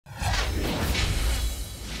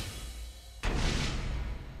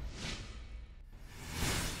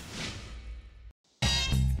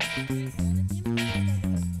Hey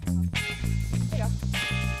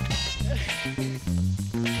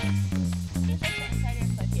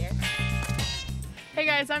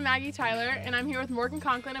guys, I'm Maggie Tyler, and I'm here with Morgan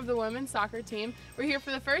Conklin of the women's soccer team. We're here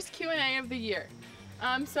for the first Q&A of the year.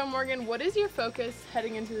 So Morgan, what is your focus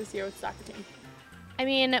heading into this year with the soccer team? I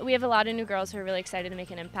mean, we have a lot of new girls who are really excited to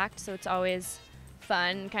make an impact, so it's always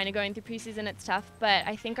fun. Kind of going through preseason, it's tough, but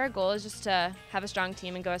I think our goal is just to have a strong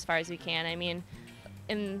team and go as far as we can. I mean,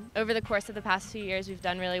 over the course of the past few years, we've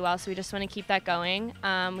done really well, so we just want to keep that going.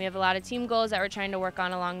 We have a lot of team goals that we're trying to work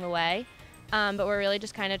on along the way, but we're really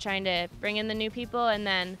just kind of trying to bring in the new people and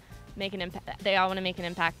then make an impact. They all want to make an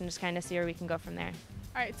impact and just kind of see where we can go from there.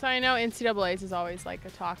 All right, so I know NCAA's is always like a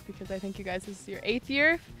talk because I think you guys, this is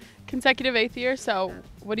your consecutive eighth year. So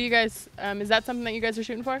what do you guys, is that something that you guys are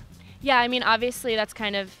shooting for? Yeah, I mean, obviously that's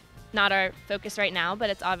kind of not our focus right now, but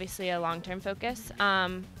it's obviously a long-term focus.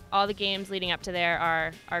 All the games leading up to there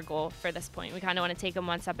are our goal for this point. We kind of want to take them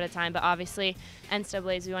one step at a time, but obviously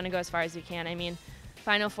NCAA's, we want to go as far as we can. I mean,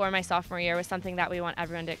 Final Four my sophomore year was something that we want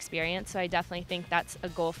everyone to experience, so I definitely think that's a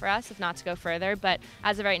goal for us, if not to go further. But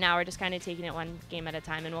as of right now, we're just kind of taking it one game at a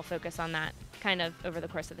time, and we'll focus on that kind of over the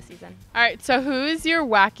course of the season. All right, so who's your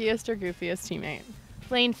wackiest or goofiest teammate?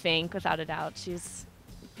 Blaine Fink, without a doubt. She's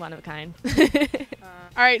one of a kind.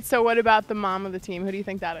 All right, so what about the mom of the team? Who do you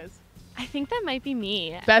think that is? I think that might be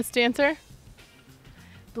me. Best dancer?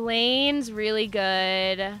 Blaine's really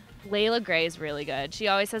good. Layla Gray's really good. She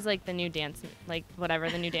always has like the new dance, like whatever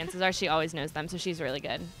the new dances are, she always knows them, so she's really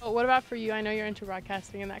good. Well, what about for you? I know you're into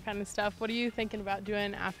broadcasting and that kind of stuff. What are you thinking about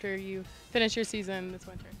doing after you finish your season this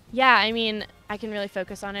winter? Yeah, I mean, I can really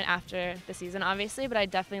focus on it after the season, obviously, but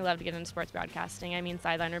I'd definitely love to get into sports broadcasting. I mean,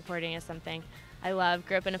 sideline reporting is something I love.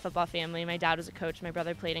 Grew up in a football family. My dad was a coach. My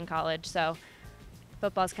brother played in college, so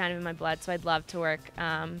football's kind of in my blood, so I'd love to work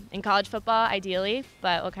in college football, ideally,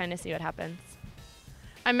 but we'll kind of see what happens.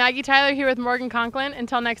 I'm Maggie Tyler here with Morgan Conklin.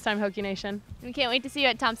 Until next time, Hokie Nation. We can't wait to see you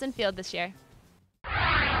at Thompson Field this year.